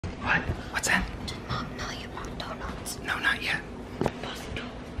What? What's that? Did Mom tell you about donuts? No, not yet.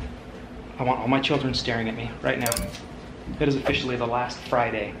 I want all my children staring at me right now. It is officially the last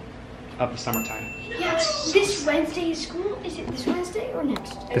Friday of the summertime. Yeah, this Wednesday is school. Is it this Wednesday or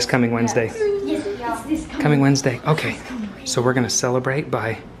next? This coming Wednesday. Yes, it's this Coming Wednesday. Okay. So we're gonna celebrate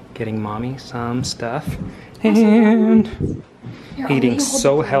by getting mommy some stuff and eating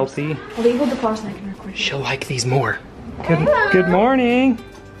so healthy. I'll leave with the flowers and I can record. She'll like these more. Good morning.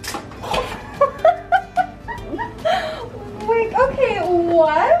 Wait, okay,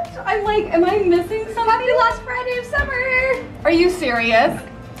 what? I'm like, am I missing something? Happy last Friday of summer. Are you serious?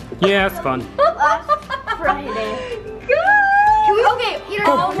 Yeah, it's fun. Friday. Good. Okay, you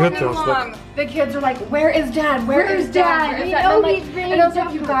all good morning toast, long, the kids are like, where is Dad? Where is Dad? Where is Dad? And I'm like, and I was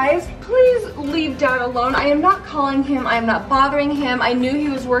like, you guys, please leave Dad alone. I am not calling him. I am not bothering him. I knew he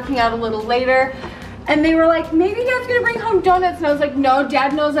was working out a little later. And they were like, maybe Dad's gonna bring home donuts. And I was like, no,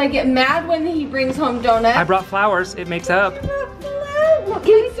 Dad knows I get mad when he brings home donuts. I brought flowers. It makes up. Can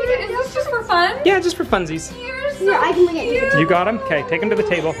we see it? Is this just for fun? Yeah, just for funsies. You're so Here, I can look at cute. You got them? Okay, take them to the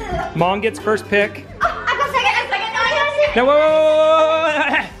table. Mom gets first pick. I got second. No, I got No,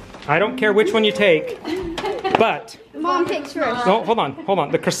 whoa. I don't care which one you take, but Mom picks first. no, hold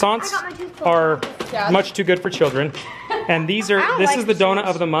on. The croissants are much too good for children, and these are. This is the donut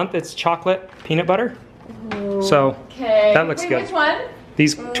of the month. It's chocolate peanut butter. So Okay. that looks Wait, good. Which one?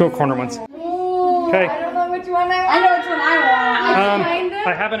 These two corner ones. I Okay. don't know which one I know which one I want. Kind of.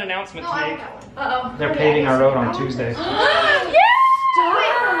 I have an announcement to make. Uh-oh. They're paving our road on Tuesday. Yeah!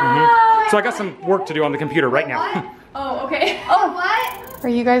 So I got some work to do on the computer right now. Oh, okay. Oh, what? Are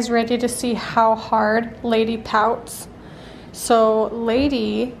you guys ready to see how hard Lady pouts? So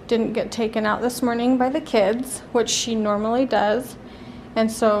Lady didn't get taken out this morning by the kids, which she normally does.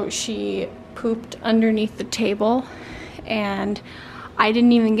 And so she pooped underneath the table, and I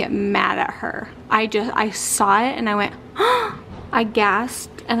didn't even get mad at her. I saw it and I went, oh, I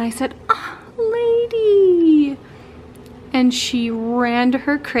gasped and I said, oh, Lady. And she ran to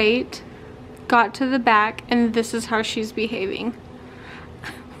her crate, got to the back, and this is how she's behaving.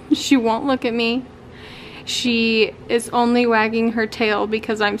 She won't look at me. She is only wagging her tail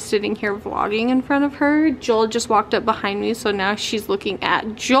because I'm sitting here vlogging in front of her. Joel just walked up behind me, so now she's looking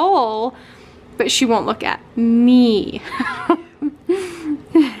at Joel, but she won't look at me.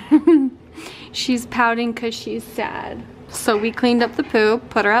 She's pouting because she's sad. So we cleaned up the poop,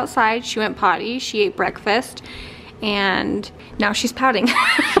 put her outside, she went potty, she ate breakfast, and now she's pouting.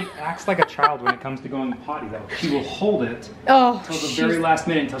 She acts like a child when it comes to going potty though. She will hold it Oh, until the very last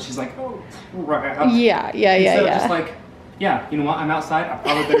minute until she's like, oh, right up. yeah. Instead of just like, yeah, you know what, I'm outside, I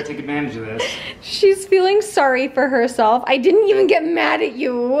probably better take advantage of this. She's feeling sorry for herself. I didn't even get mad at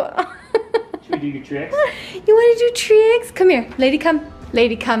you. Should we do your tricks? You want to do tricks? Come here, Lady, come.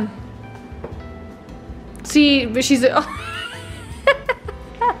 Lady, come. See, but she's a...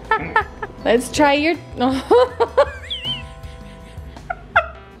 Let's try your...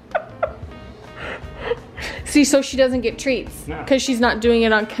 See, so she doesn't get treats No. because she's not doing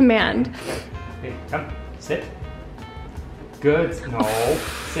it on command. Hey, come, sit. Good, no,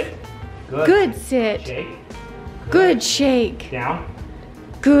 sit. Good. Good sit. Shake. Good shake. Down.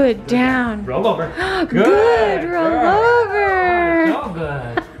 Good down. Roll over. Good roll over. So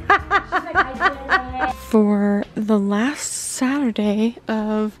good. For the last Saturday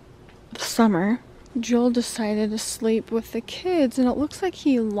of the summer, Joel decided to sleep with the kids, and it looks like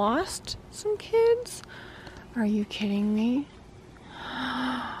he lost some kids. Are you kidding me?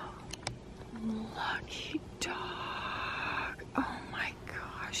 Lucky dog. Oh my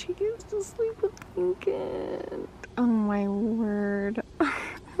gosh, he used to sleep with Lincoln. Oh my word.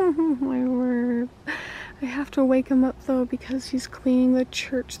 Oh my word. I have to wake him up though because he's cleaning the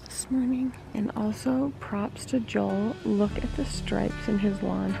church this morning. And also props to Joel. Look at the stripes in his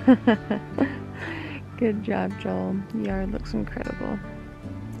lawn. Good job, Joel. The yard looks incredible.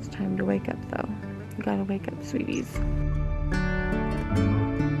 It's time to wake up though. You gotta wake up, sweeties.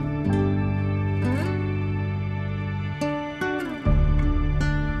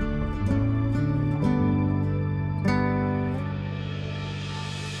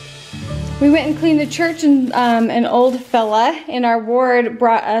 We went and cleaned the church, and an old fella in our ward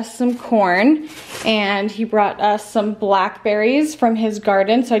brought us some corn, and he brought us some blackberries from his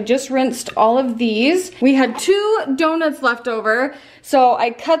garden. So I just rinsed all of these. We had 2 donuts left over, so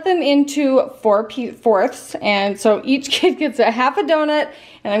I cut them into 4/4, and so each kid gets a half a donut,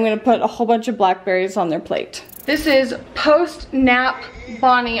 and I'm gonna put a whole bunch of blackberries on their plate. This is post-nap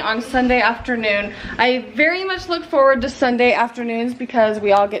Bonnie on Sunday afternoon. I very much look forward to Sunday afternoons because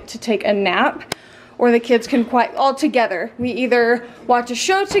we all get to take a nap, or the kids can all together. We either watch a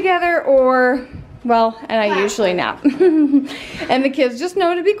show together or, well, and I usually nap. And the kids just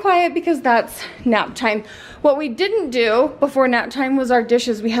know to be quiet because that's nap time. What we didn't do before nap time was our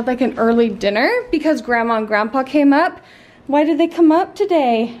dishes. We had like an early dinner because Grandma and Grandpa came up. Why did they come up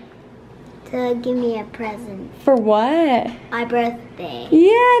today? To give me a present. For what? My birthday.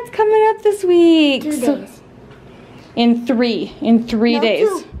 Yeah, it's coming up this week. 2 days. In three days.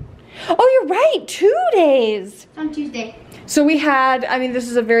 2. Oh, you're right, 2 days. On Tuesday. So we had, I mean, this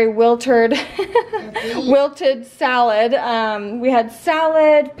is a very wilted salad. We had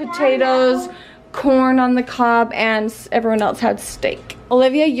salad, potatoes, corn on the cob, and everyone else had steak.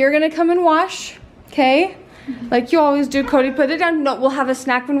 Olivia, you're gonna come and wash, okay? Like you always do. Cody, put it down. No, we'll have a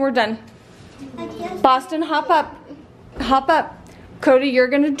snack when we're done. Boston, hop up. Hop up. Cody, you're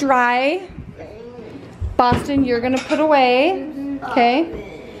gonna dry. Boston, you're gonna put away, okay?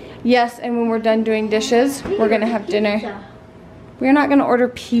 Yes, and when we're done doing dishes, we're gonna have dinner. We're not gonna order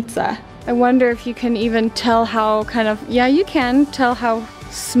pizza. I wonder if you can even tell how kind of, yeah, you can tell how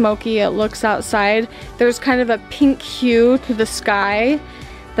smoky it looks outside. There's kind of a pink hue to the sky.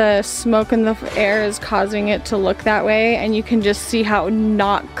 The smoke in the air is causing it to look that way, and you can just see how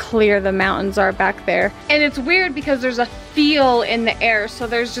not clear the mountains are back there. And it's weird because there's a feel in the air, so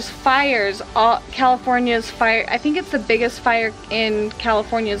there's just fires. California's fire, I think it's the biggest fire in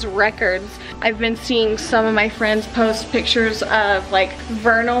California's records. I've been seeing some of my friends post pictures of like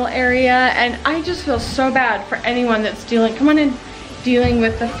vernal area, and I just feel so bad for anyone that's dealing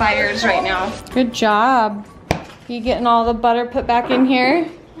with the fires right now. Good job. You getting all the butter put back in here?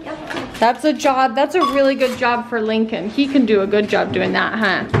 Yep. That's a job. That's a really good job for Lincoln. He can do a good job doing that,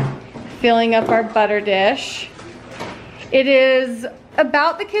 huh? Filling up our butter dish. It is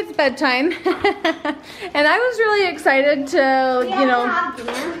about the kids' bedtime. And I was really excited to, you know.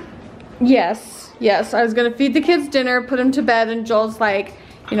 Yes, I was gonna feed the kids dinner, put them to bed, and Joel's like,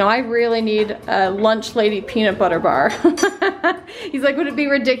 you know, I really need a Lunch Lady peanut butter bar. He's like, would it be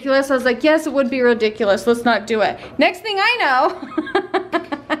ridiculous? I was like, yes, it would be ridiculous. Let's not do it. Next thing I know.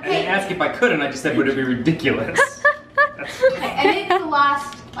 I didn't ask if I could, and I just said, would it be ridiculous? And it's the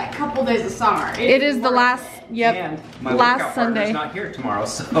last like couple days of summer. It is the last, yep, And my last workout Sunday. partner's not here tomorrow,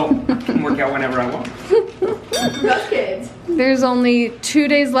 so I can work out whenever I want. Those kids. There's only 2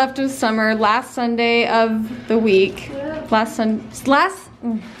 days left of summer. Last Sunday of the week. Last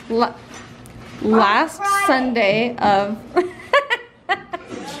Sunday of.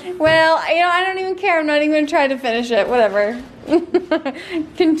 Well, you know, I don't even care. I'm not even gonna try to finish it. Whatever.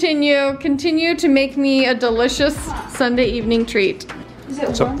 Continue to make me a delicious Sunday evening treat.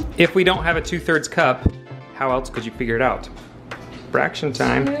 So if we don't have a 2/3 cup, how else could you figure it out? Fraction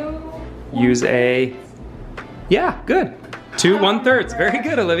time. Use a, yeah, good. 2 1/3. Very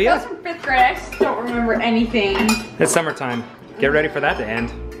good, Olivia. That was from 5th grade. I just don't remember anything. It's summertime. Get ready for that to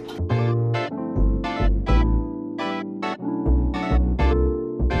end.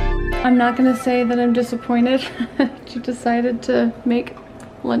 I'm not gonna say that I'm disappointed that you decided to make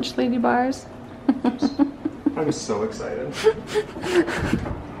Lunch Lady bars. I'm so excited.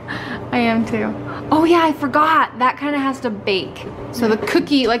 I am too. Oh yeah, I forgot. That kind of has to bake. So the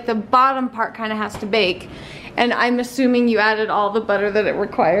cookie, like the bottom part kind of has to bake. And I'm assuming you added all the butter that it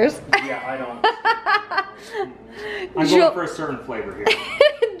requires. Yeah, I don't. I'm going for a certain flavor here.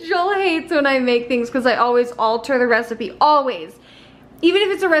 Joel hates when I make things because I always alter the recipe. Always. Even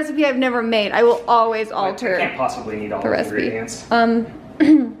if it's a recipe I've never made, I will always alter I can't possibly need all the the recipe. ingredients.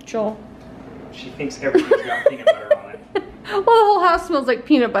 Joel. She thinks everything's got peanut butter on it. Well, the whole house smells like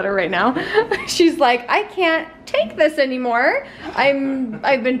peanut butter right now. She's like, I can't take this anymore.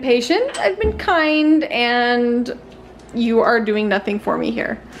 I've been patient, I've been kind, and you are doing nothing for me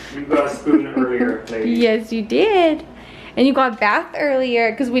here. You got a spoon earlier, lady. Yes, you did. And you got a bath earlier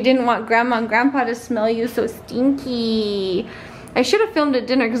because we didn't want Grandma and Grandpa to smell you so stinky. I should have filmed at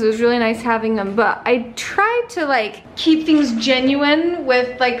dinner because it was really nice having them, but I tried to like keep things genuine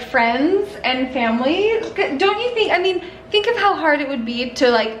with like friends and family. Don't you think, I mean, think of how hard it would be to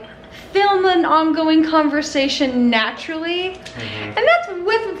like film an ongoing conversation naturally. And that's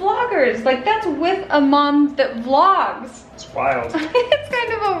with vloggers, like that's with a mom that vlogs. It's wild. It's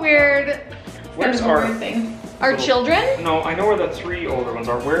kind of a weird, Where's kind of a our weird thing. Our children? No, I know where the 3 older ones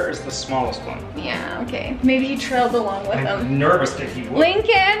are. Where is the smallest one? Yeah, okay. Maybe he trailed along with them. I'm nervous that he would.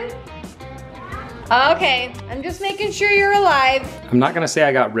 Lincoln! Okay, I'm just making sure you're alive. I'm not gonna say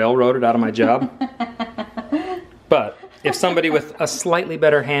I got railroaded out of my job. But if somebody with a slightly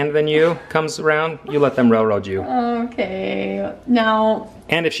better hand than you comes around, you let them railroad you. Okay, now...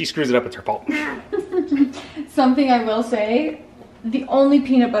 And if she screws it up, it's her fault. Something I will say, the only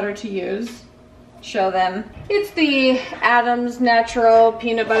peanut butter to use show them. It's the Adams Natural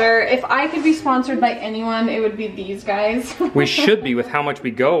Peanut Butter. If I could be sponsored by anyone, it would be these guys. We should be with how much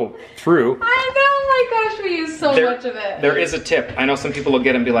we go through. I know, my gosh, we use so much of it. There is a tip. I know some people will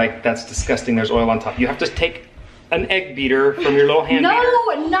get it and be like, that's disgusting, there's oil on top. You have to take an egg beater from your little hand beater.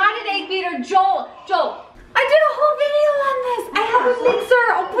 No, not an egg beater, Joel. I did a whole video on this. I have a mixer.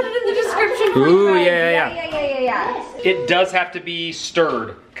 I'll put it in the description for you Ooh, guys. yeah. It does have to be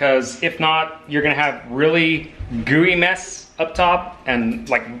stirred, because if not, you're gonna have really gooey mess up top and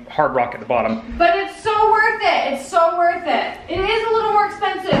like hard rock at the bottom. But it's so worth it. It's so worth it. It is a little more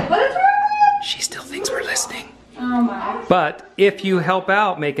expensive, but it's worth it. She still thinks we're listening. Oh my. But if you help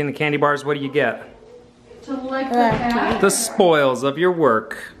out making the candy bars, what do you get? To lick the cat. The spoils of your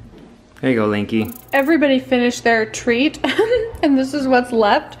work. There you go, Linky. Everybody finished their treat, and this is what's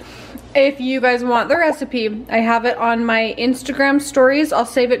left. If you guys want the recipe, I have it on my Instagram stories. I'll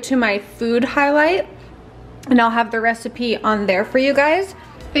save it to my food highlight, and I'll have the recipe on there for you guys.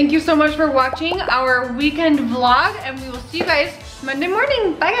 Thank you so much for watching our weekend vlog, and we will see you guys Monday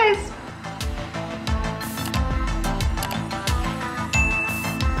morning. Bye, guys.